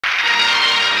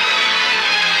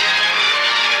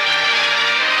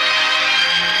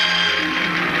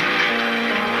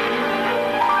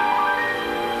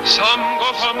Some go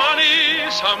for money,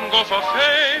 some go for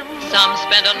fame. Some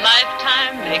spend a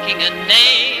lifetime making a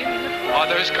name.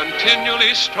 Others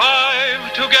continually strive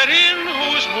to get in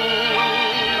who's who.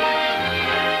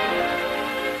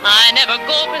 I never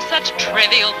go for such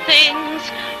trivial things.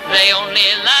 They only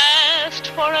last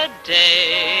for a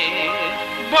day.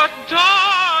 But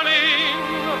darling,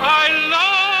 I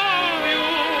love you,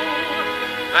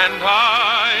 and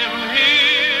I'm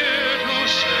here to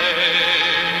say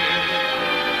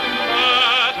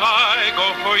that I go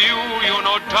for you. You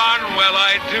know darn well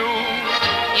I do.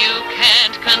 You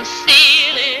can't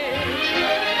conceal it.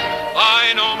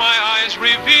 I know my eyes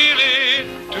reveal it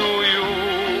to you.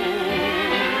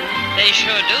 They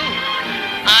sure do.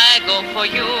 I go for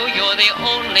you. You're the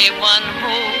only one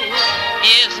who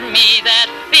gives me that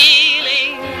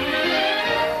feeling.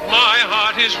 My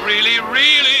heart is really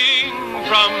reeling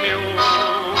from you.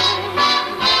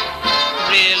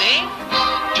 Really?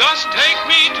 Just take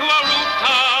me to a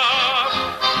rooftop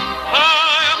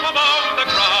high up above the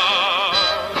crowd.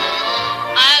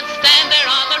 I'll stand there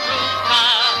on the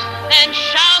rooftop and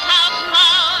shout out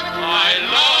loud, I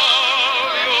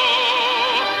love you.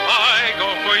 I go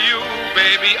for you,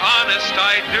 baby, honest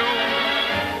I do.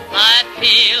 I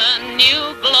feel a new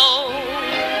glow.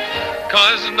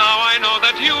 'Cause now I know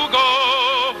that you go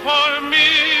for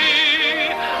me.